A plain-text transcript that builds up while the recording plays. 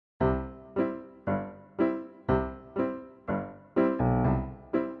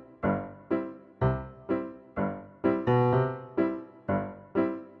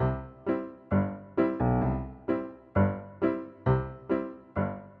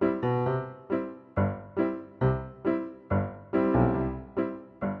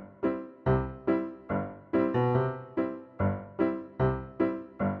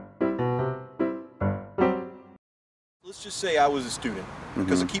Let's just say I was a student,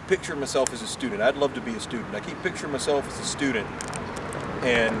 because I keep picturing myself as a student. I'd love to be a student. I keep picturing myself as a student,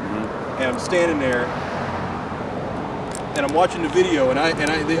 and I'm standing there, and I'm watching the video, and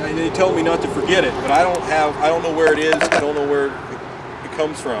they tell me not to forget it, but I don't know where it is. I don't know where it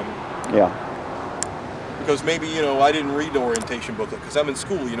comes from. Yeah. Because maybe, you know, I didn't read the orientation booklet because I'm in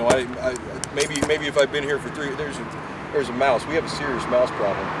school. You know, maybe if I've been here for there's a mouse. We have a serious mouse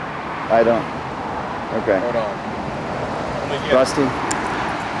problem. I don't. Okay. Hold on. Rusty.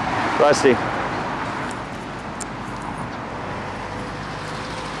 Rusty.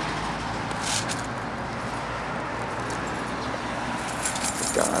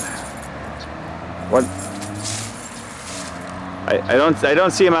 God. What? I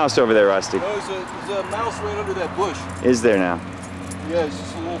don't see a mouse over there, Rusty. No, there's a mouse right under that bush. Is there now? Yeah, it's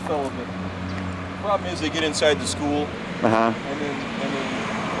just a little fella. But the problem is they get inside the school, and then the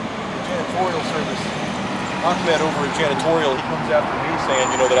janitorial service. Ahmed over at janitorial, he comes after me saying,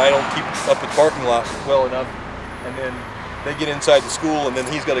 you know, that I don't keep up the parking lot well enough, and then they get inside the school, and then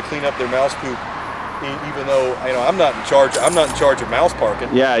he's got to clean up their mouse poop. Even though, you know, I'm not in charge of mouse parking.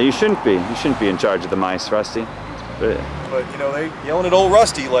 Yeah, you shouldn't be. You shouldn't be in charge of the mice, Rusty. But you know, they yelling at old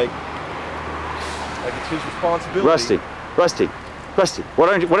Rusty like it's his responsibility. Rusty. What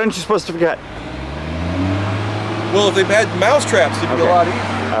aren't you supposed to forget? Well, if they've had mouse traps, it'd be a lot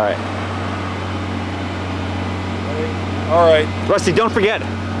easier. All right. All right. Rusty, don't forget.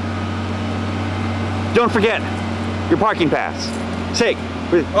 Don't forget your parking pass. Say.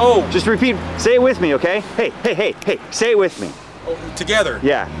 Oh. Just repeat. Say it with me, okay? Hey. Say it with me. Oh, together.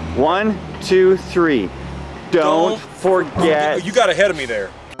 Yeah. 1, 2, 3. Don't forget. You got ahead of me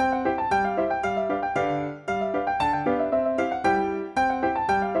there.